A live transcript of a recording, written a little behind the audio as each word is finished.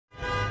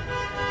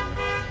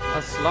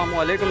अस्सलाम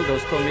वालेकुम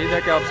दोस्तों, उम्मीद है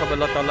कि आप सब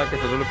अल्लाह ताला के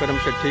फजल करम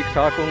से ठीक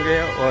ठाक होंगे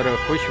और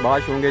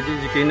खुशबाश होंगे जी।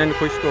 यकीनन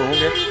खुश तो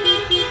होंगे,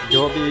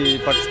 जो भी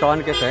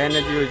पाकिस्तान के फ़ैन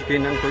हैं जी वो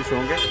यकीनन खुश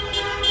होंगे।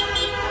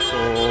 तो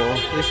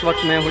इस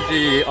वक्त मैं हूँ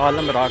जी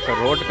आलमरॉक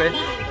रोड पे,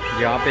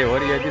 जहाँ पे हो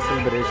रही है जी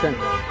सेलिब्रेशन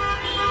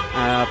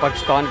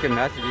पाकिस्तान के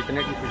मैच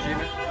जीतने की खुशी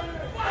में।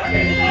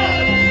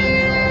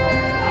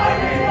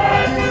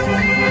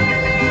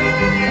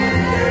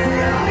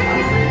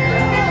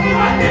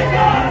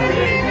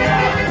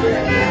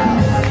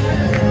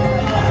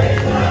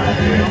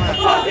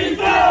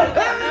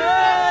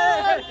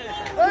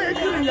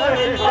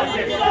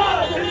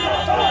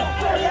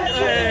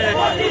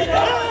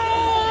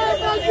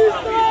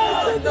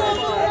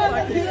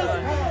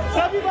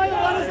 सभी भाई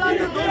हमारे साथ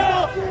हैं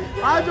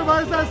दोस्तों। आज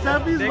हमारे साथ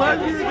सैफीज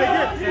वर्ल्ड भी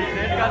देखिए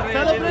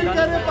सेलिब्रेट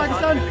कर रहे हैं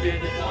पाकिस्तान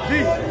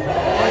जी।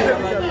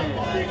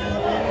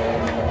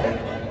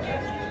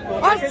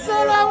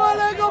 अस्सलाम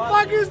वालेकुम,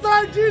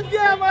 पाकिस्तान जीत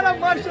गया हमारा,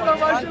 माशाल्लाह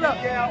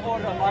माशाल्लाह।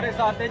 और हमारे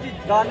साथ है जी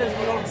दानिश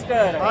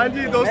ब्लॉगस्टर। हाँ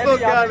जी दोस्तों,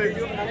 क्या हाल है?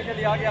 बनाने के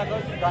लिए आ गया था,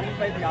 दानिश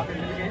भाई यहाँ पे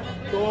मिल गए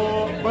तो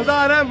मजा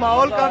आ रहा है,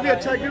 माहौल काफी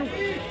अच्छा है। क्यों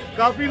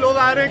काफी लोग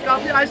आ रहे हैं,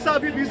 काफी आहिस्ता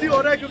अभी बिजी हो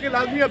रहा है क्योंकि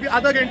लाजमी अभी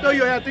आधा घंटा ही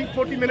है, I think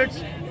 40 minutes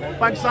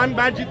Pakistan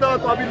match जीता,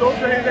 तो अभी लोग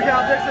जो है देखें,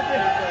 आप देख सकते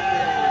हैं।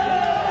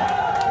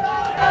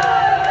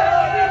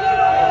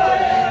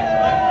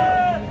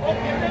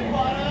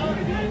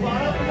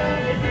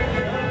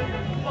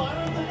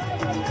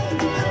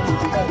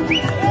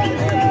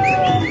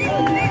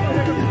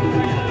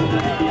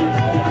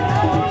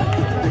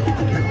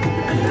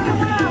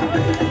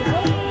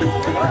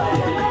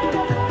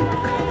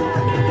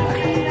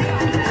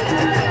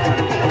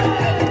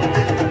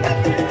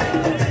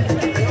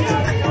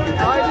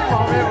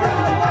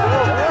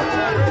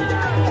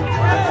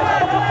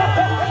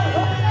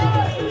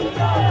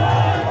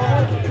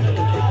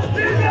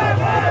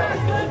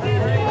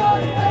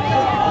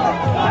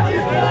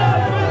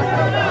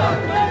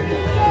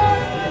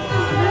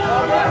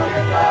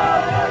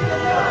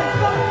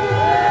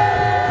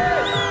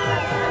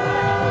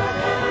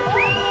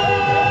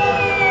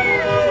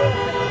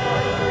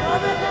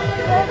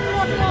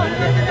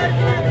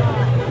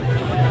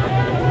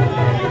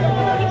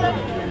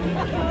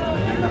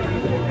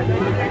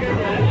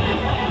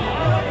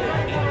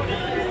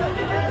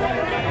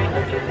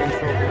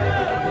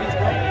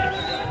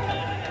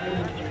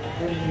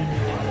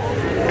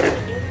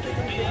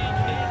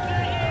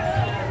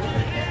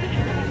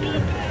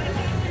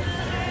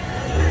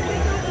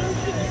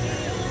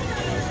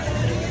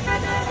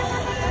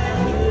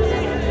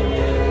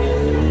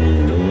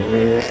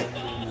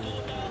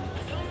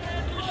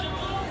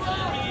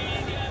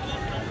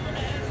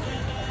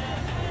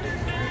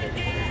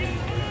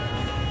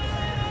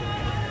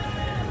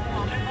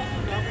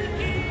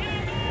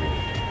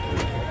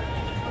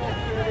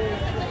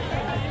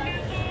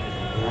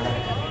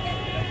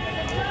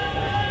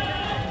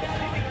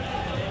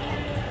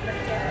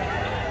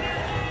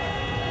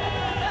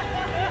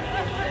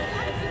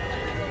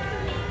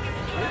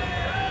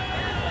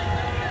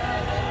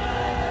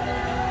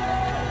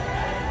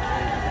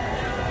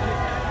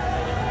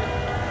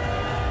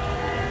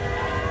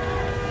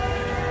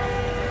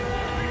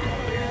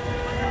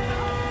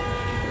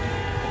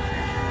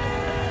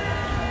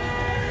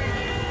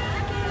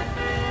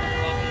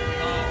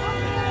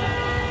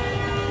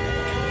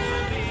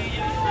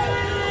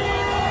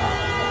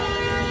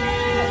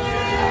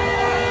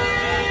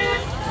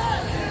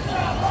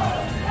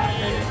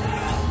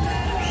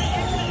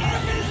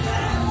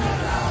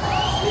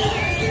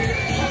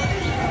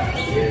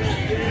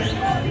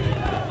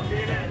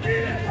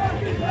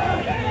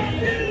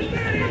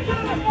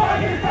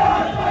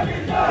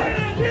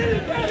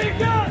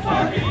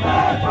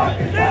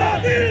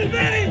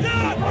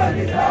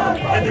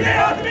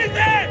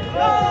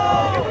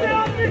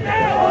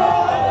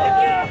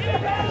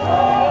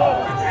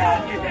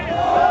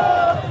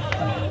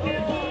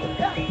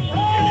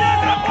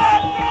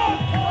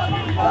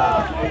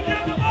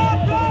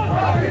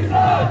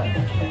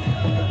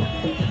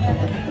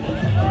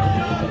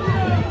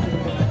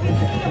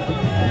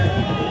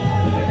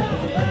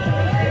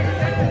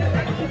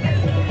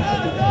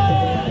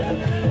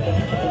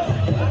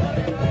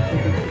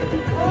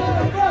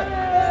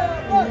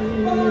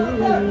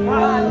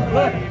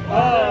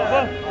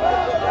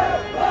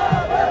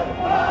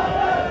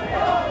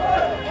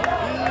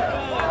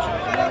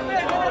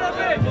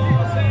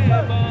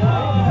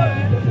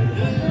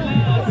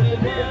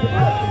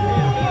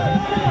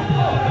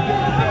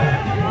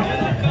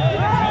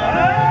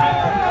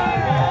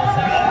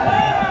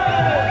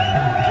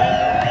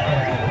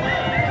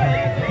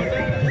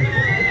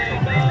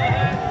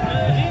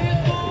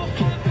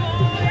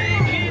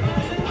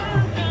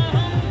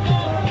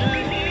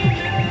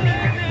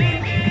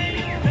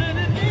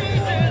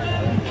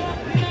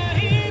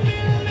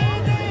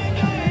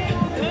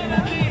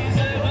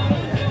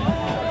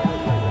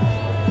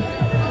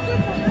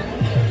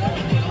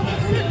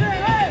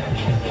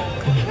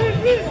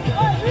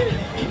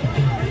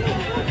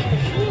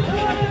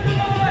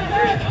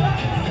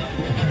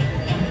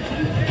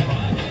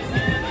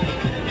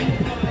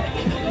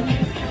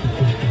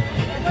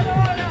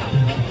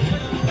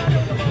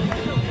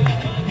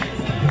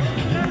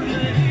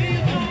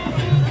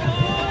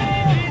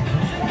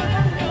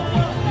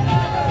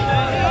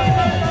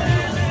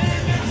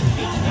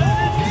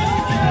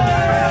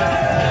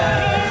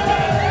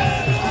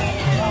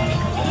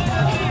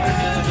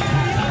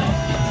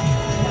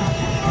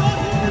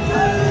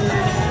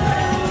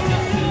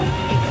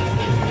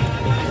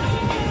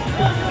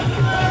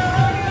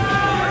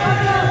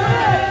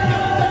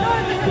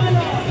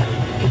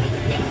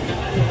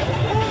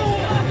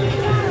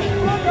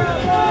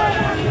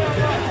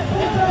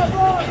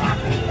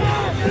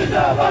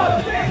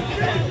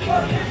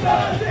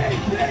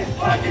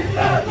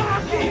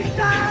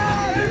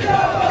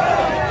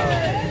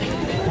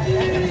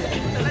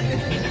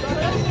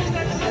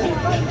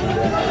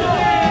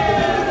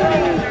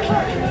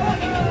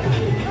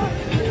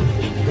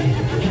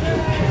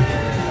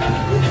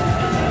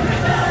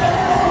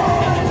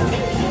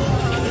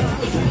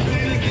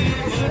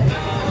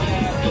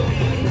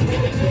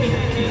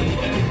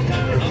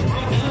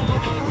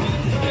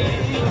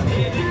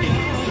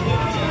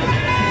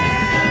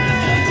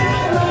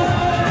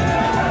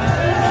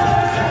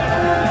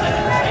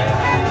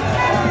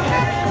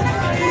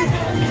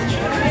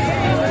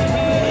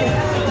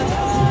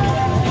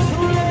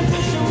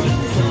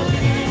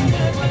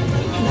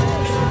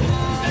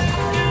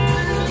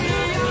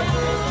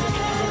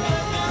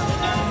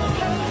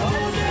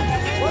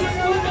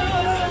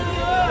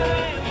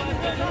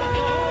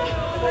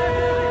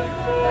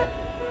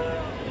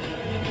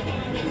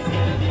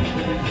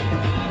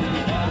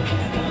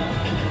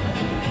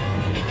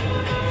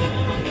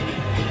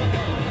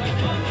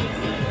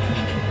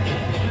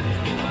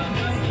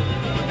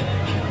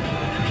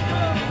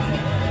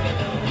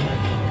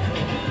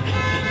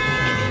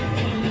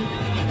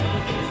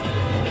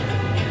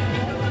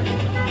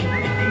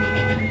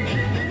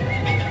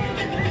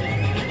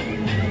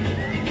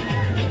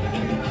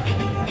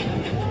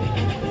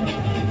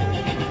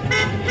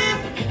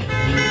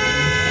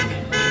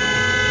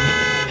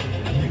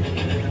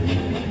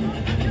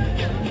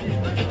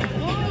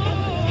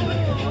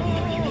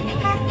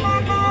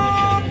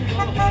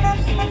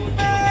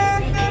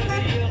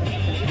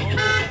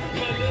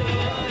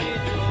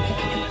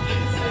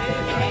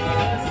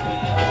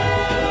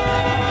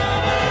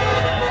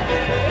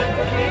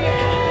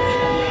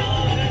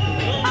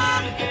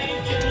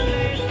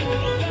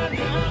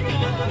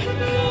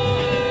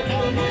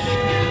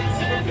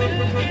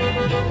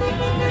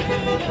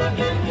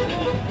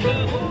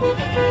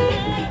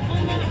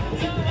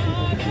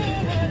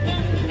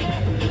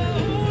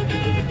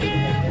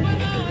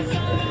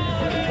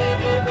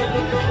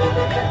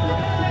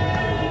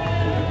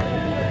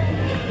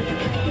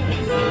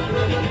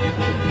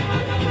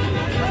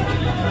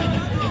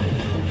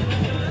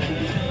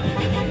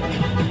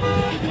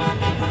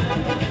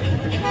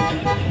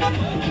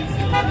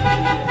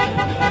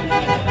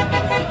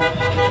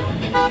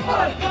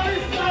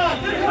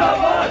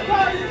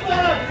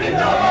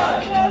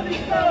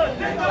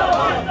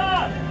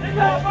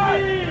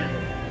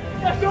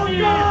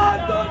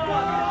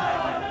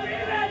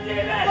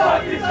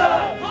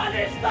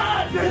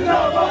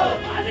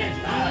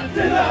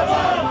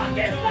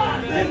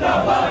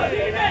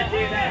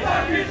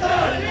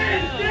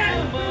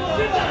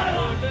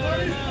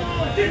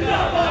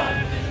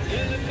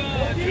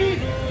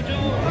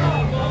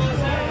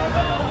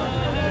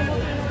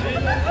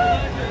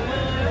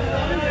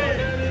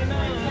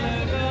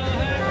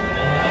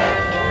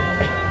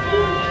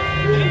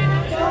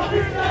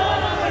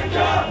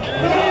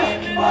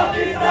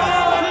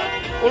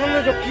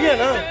 उन्होंने जो किया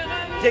ना,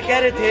 ये कह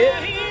रहे थे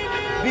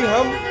भी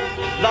हम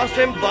लास्ट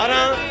टाइम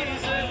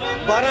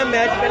 12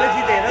 मैच पहले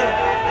जीते ना,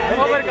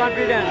 ओवर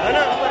कॉन्फिडेंस है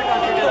ना।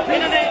 तो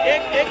इन्होंने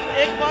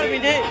एक बार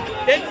विने,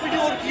 एक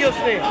वीडियो और किया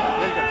उसने।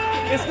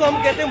 इसको हम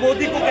कहते हैं,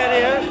 मोदी को कह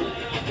रहे हैं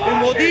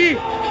मोदी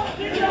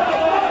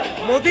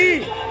मोदी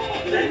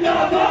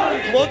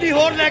मोदी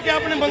होर लेके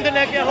अपने बंदे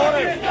लेके होर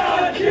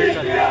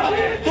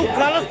तू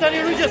खालिस्तानी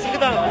नहीं जा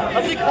सकता,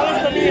 असि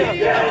खालिस्तानी है,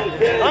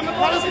 हम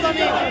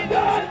खालिस्तानी।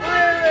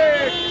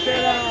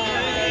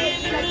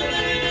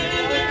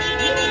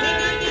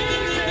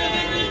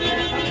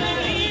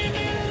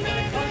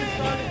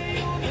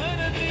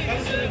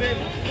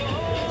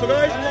 तो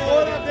गाइस,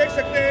 और आप देख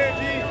सकते हैं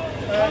जी,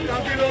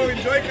 काफी लोग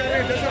एंजॉय कर रहे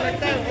हैं, जैसा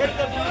लगता है वर्ल्ड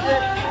कप जीते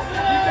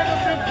तो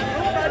सिर्फ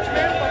ग्रुप मैच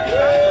में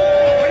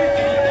बड़ी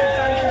चीज है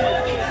इंसान के लिए।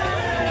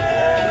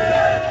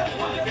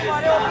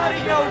 हमारे ओपनर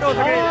ही आउट हो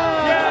सके।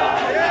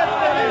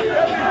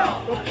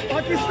 तो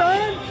पाकिस्तान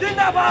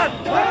जिंदाबाद,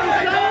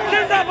 पाकिस्तान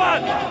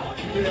जिंदाबाद।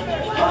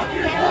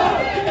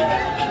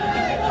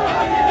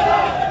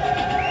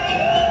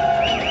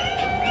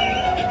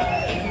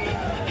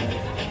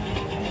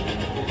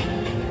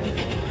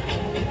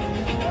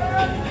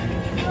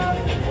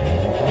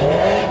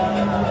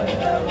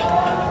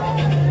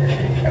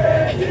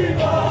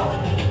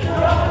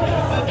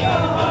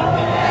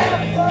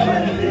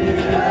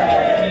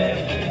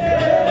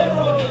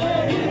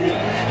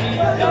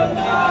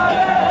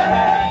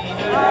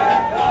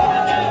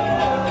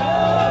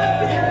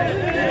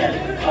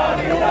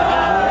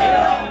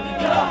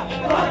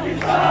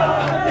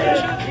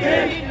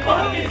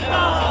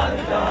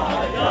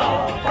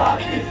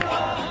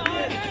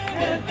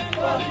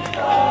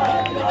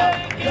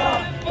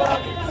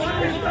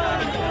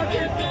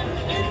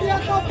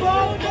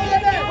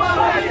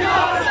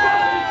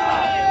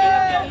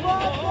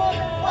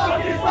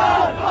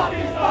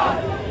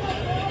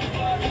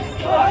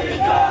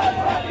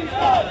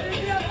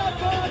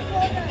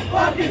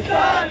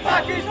 पाकिस्तान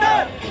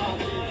पाकिस्तान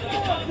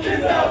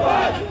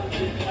जिंदाबाद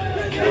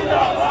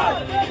जिंदाबाद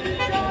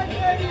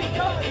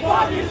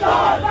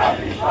पाकिस्तान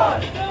पाकिस्तान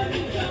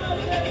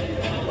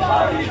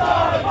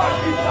पाकिस्तान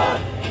पाकिस्तान।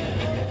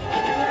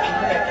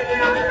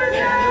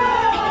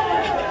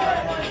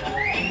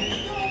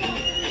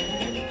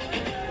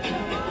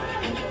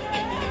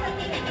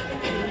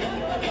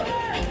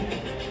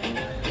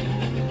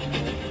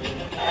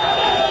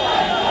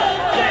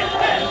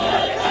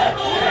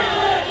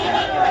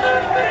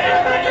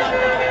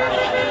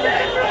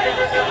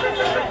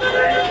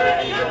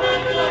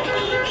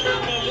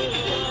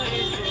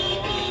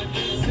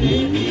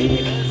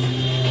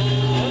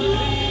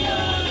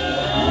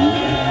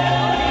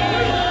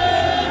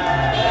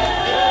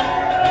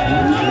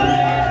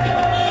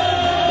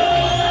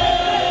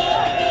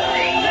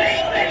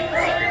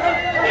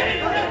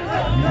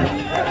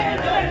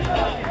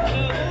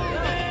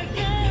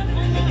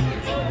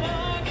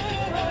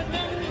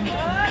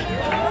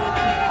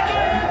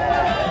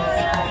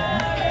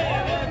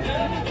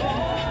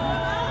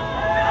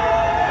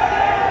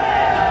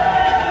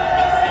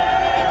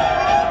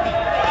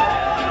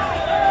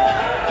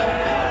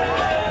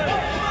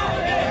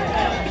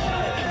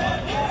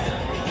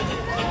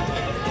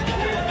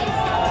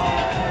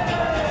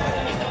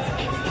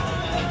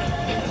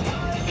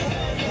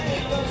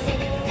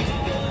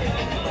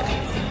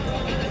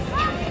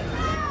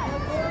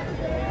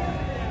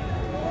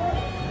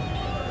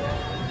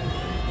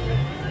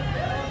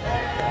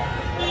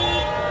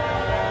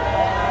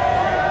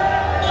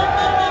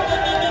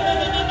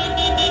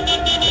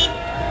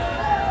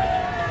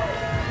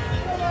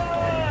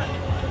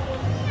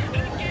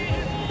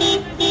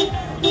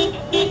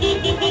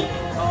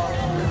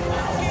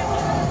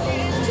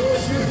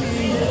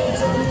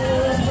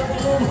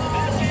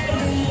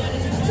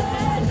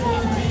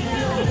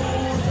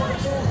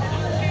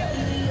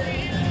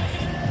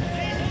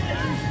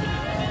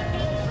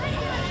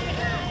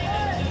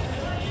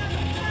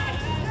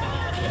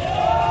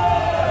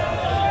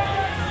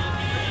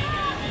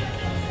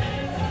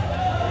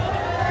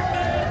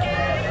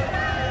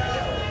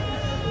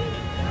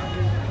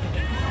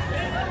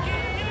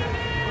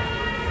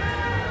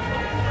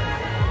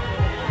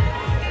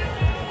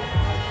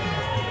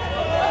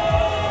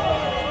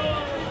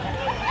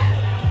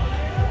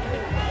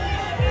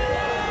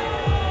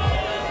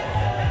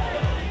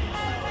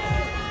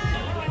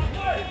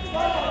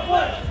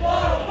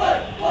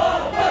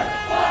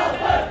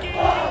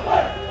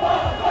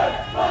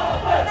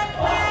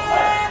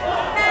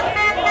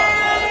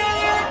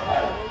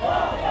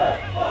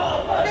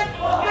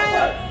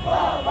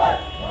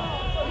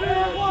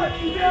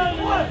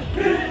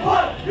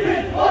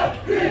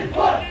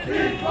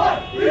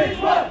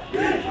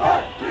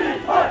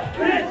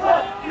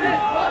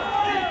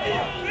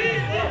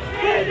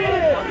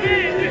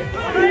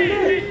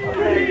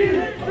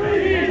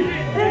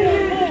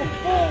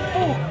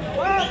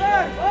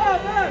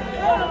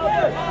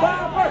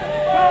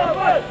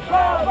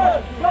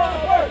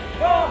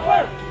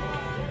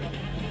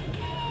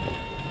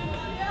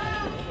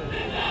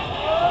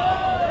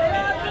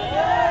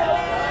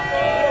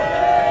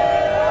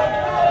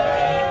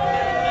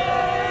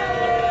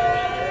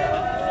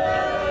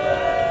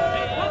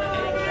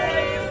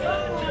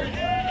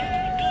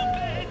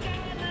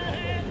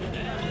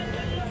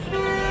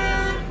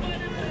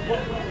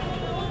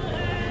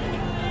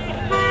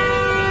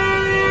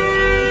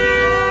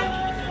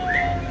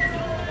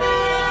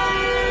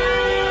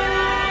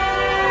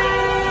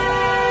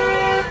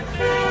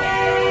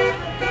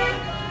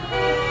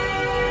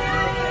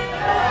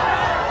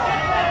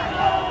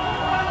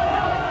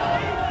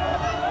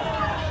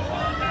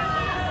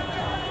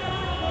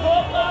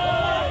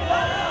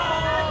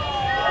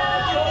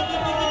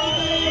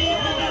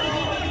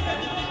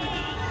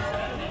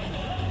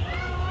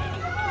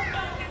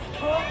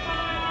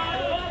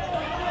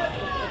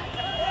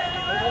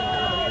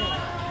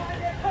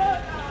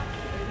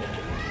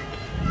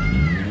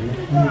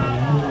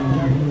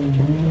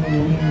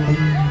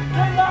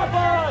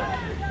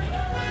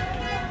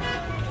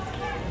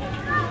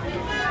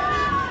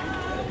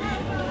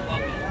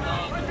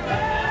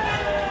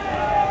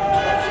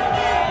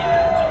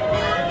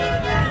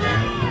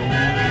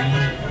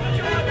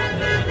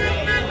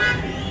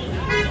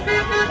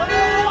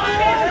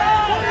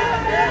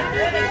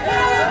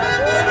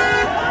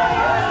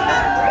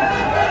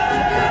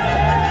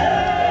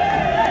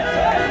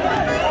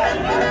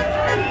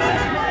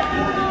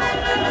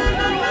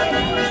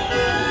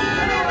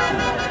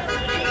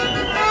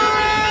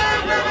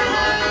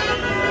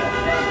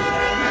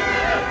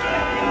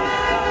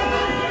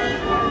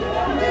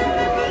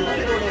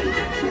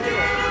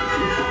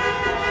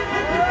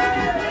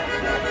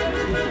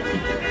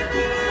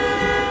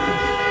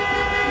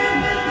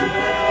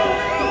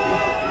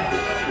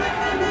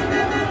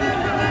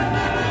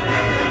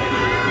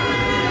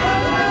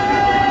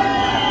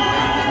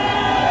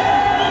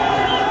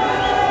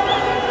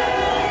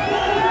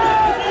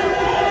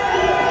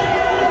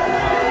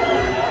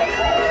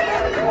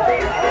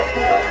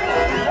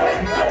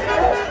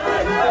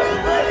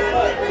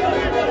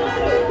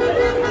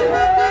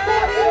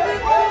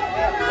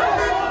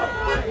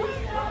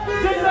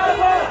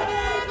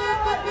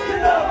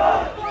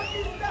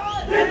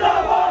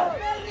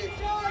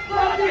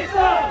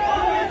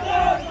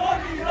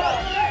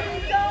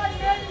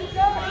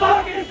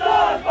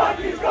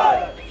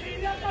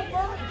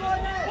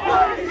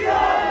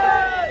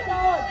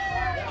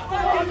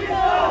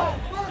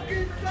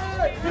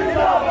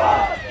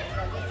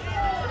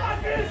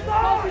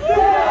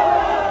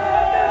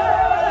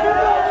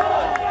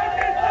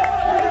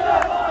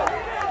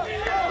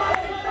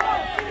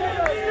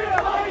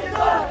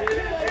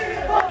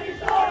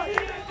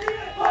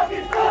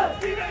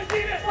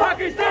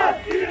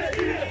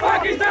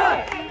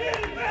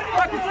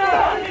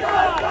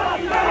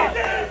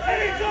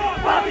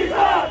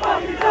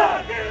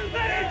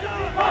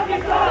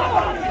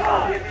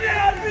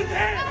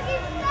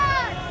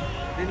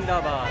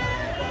 जिंदाबाद।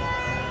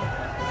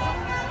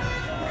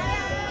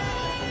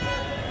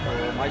 तो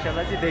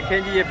माशाल्लाह जी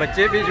देखें जी, ये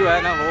बच्चे भी जो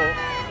है ना वो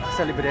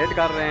सेलिब्रेट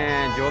कर रहे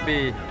हैं। जो भी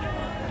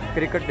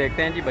क्रिकेट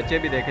देखते हैं जी, बच्चे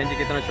भी देखें जी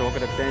कितना शौक़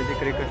रखते हैं जी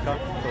क्रिकेट का,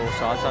 तो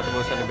साथ साथ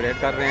वो सेलिब्रेट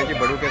कर रहे हैं जी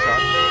बड़ों के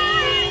साथ।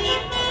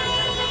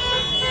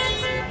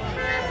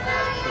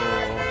 तो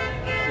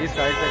इस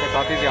साइड से तो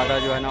काफ़ी ज़्यादा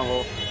जो है ना वो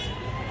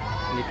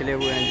निकले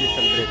हुए हैं जी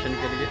सेलिब्रेशन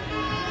के लिए।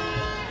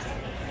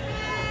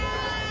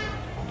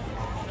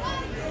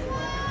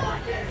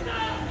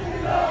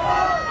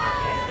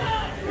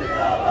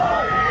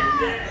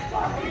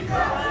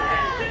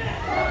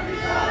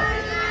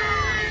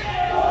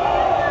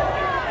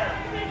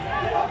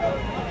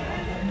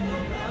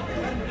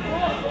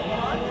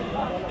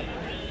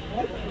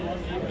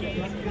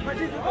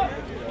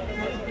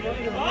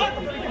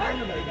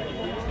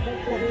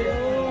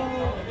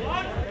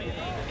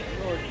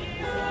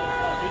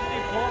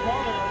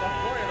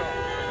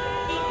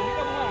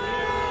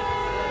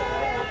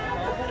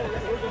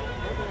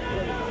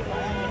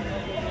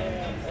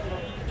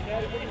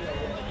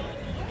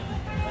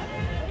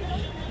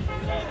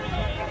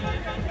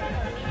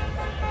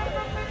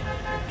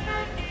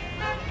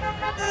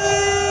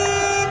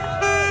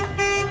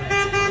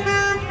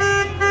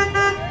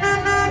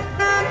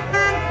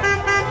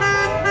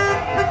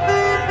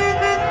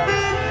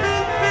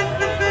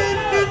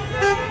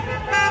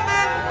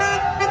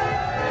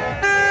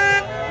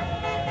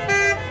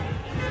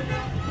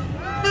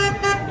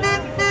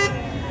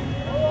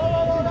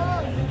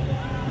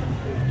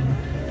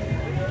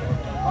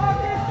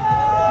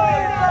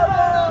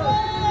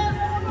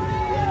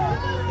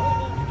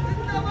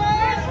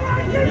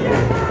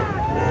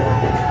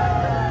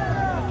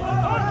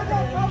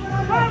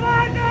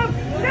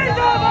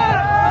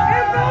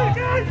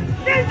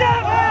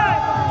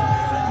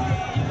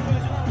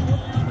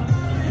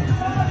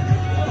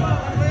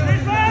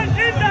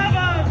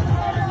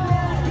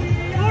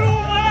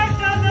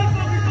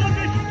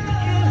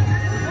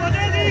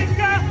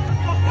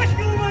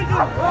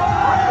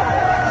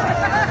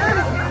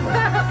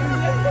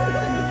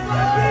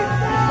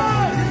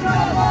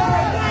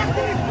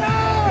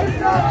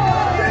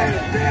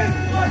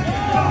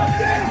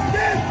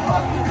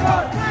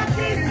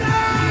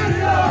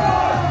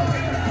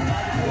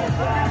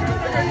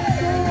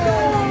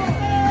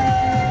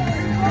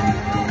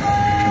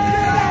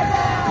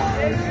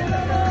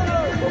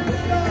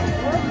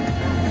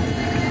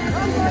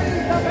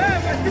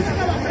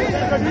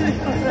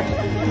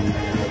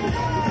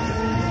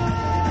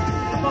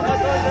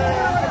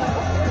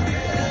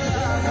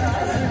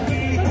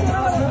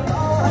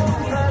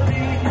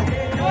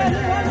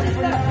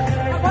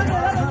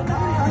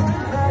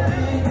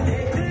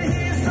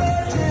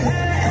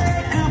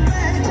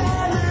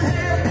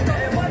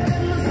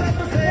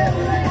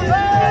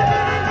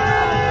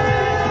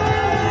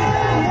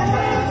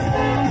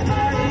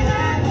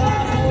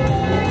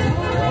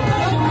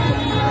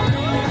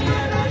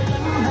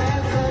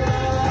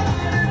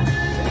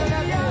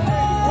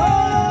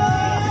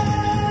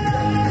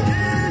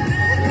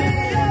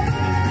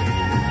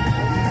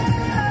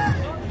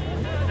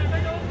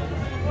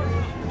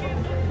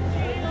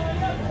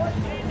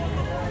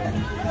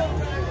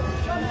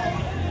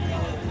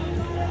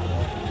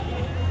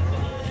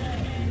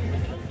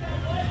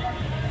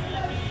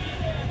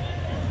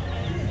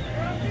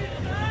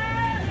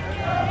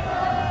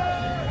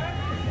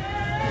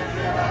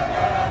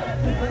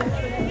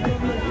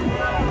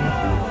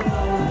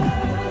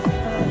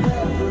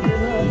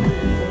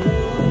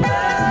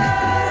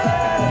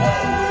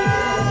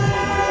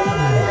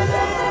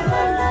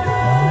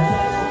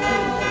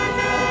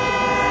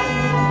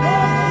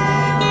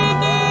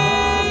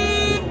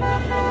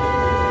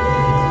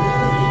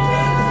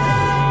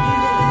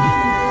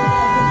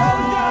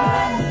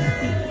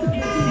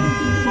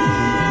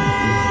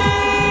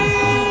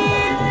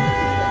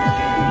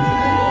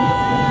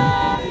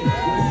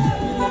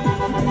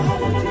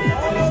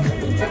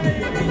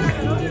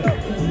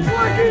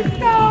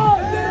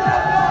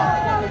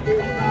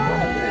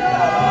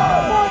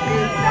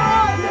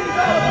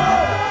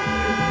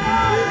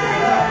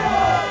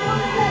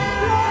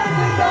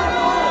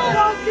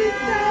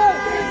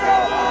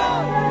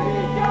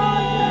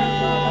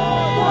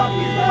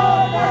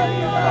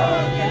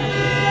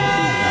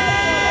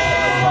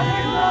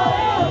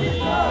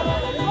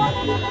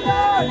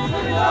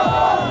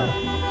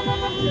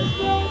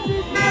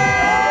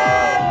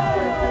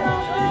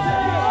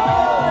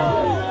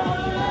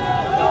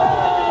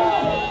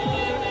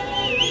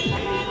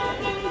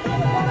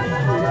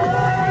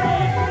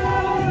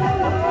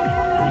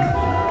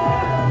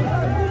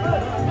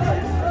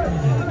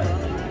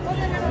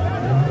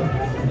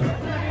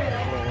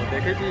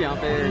 यहाँ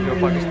पे जो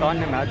पाकिस्तान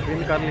ने मैच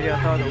विन कर लिया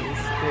था, तो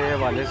उसके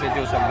हवाले से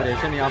जो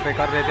सेलिब्रेशन यहाँ पे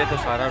कर रहे थे, तो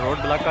सारा रोड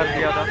ब्लॉक कर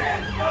दिया था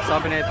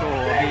सब ने। तो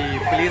अभी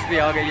पुलिस भी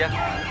आ गई है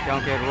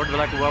क्योंकि रोड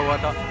ब्लॉक हुआ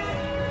था,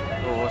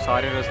 तो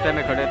सारे रास्ते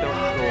में खड़े थे, तो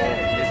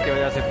जिसकी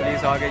वजह से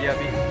पुलिस आ गई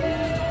अभी,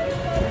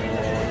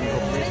 तो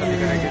पुलिस अभी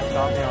करेंगे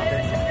स्टाफ यहाँ पे।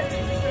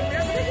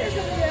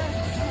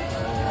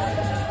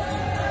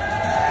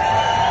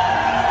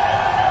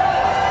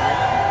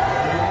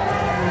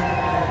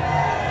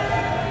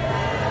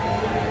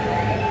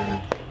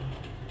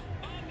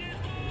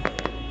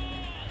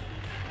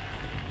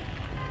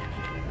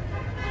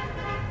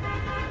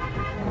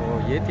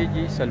 ये थी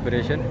जी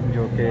सेलिब्रेशन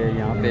जो कि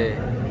यहाँ पे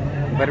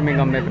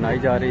बर्मिंघम में बनाई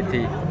जा रही थी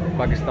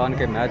पाकिस्तान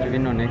के मैच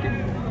विन होने की।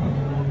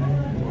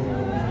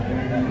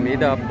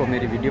 उम्मीद है आपको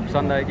मेरी वीडियो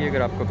पसंद आएगी।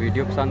 अगर आपको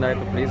वीडियो पसंद आए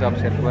तो प्लीज़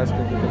आपसे रिक्वेस्ट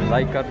है कि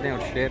लाइक कर दें और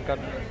शेयर कर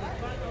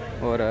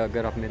दें। और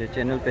अगर आप मेरे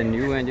चैनल पे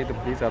न्यू हैं जी तो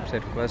प्लीज़ आपसे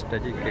रिक्वेस्ट है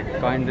जी कि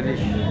काइंडली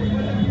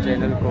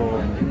चैनल को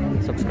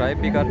सब्सक्राइब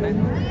भी कर दें।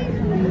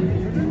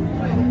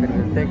 फिर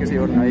मिलते हैं किसी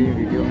और नई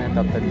वीडियो में,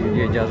 तब तक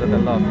दीजिए इजाज़त।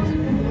 अल्लाह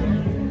हाफ़िज़।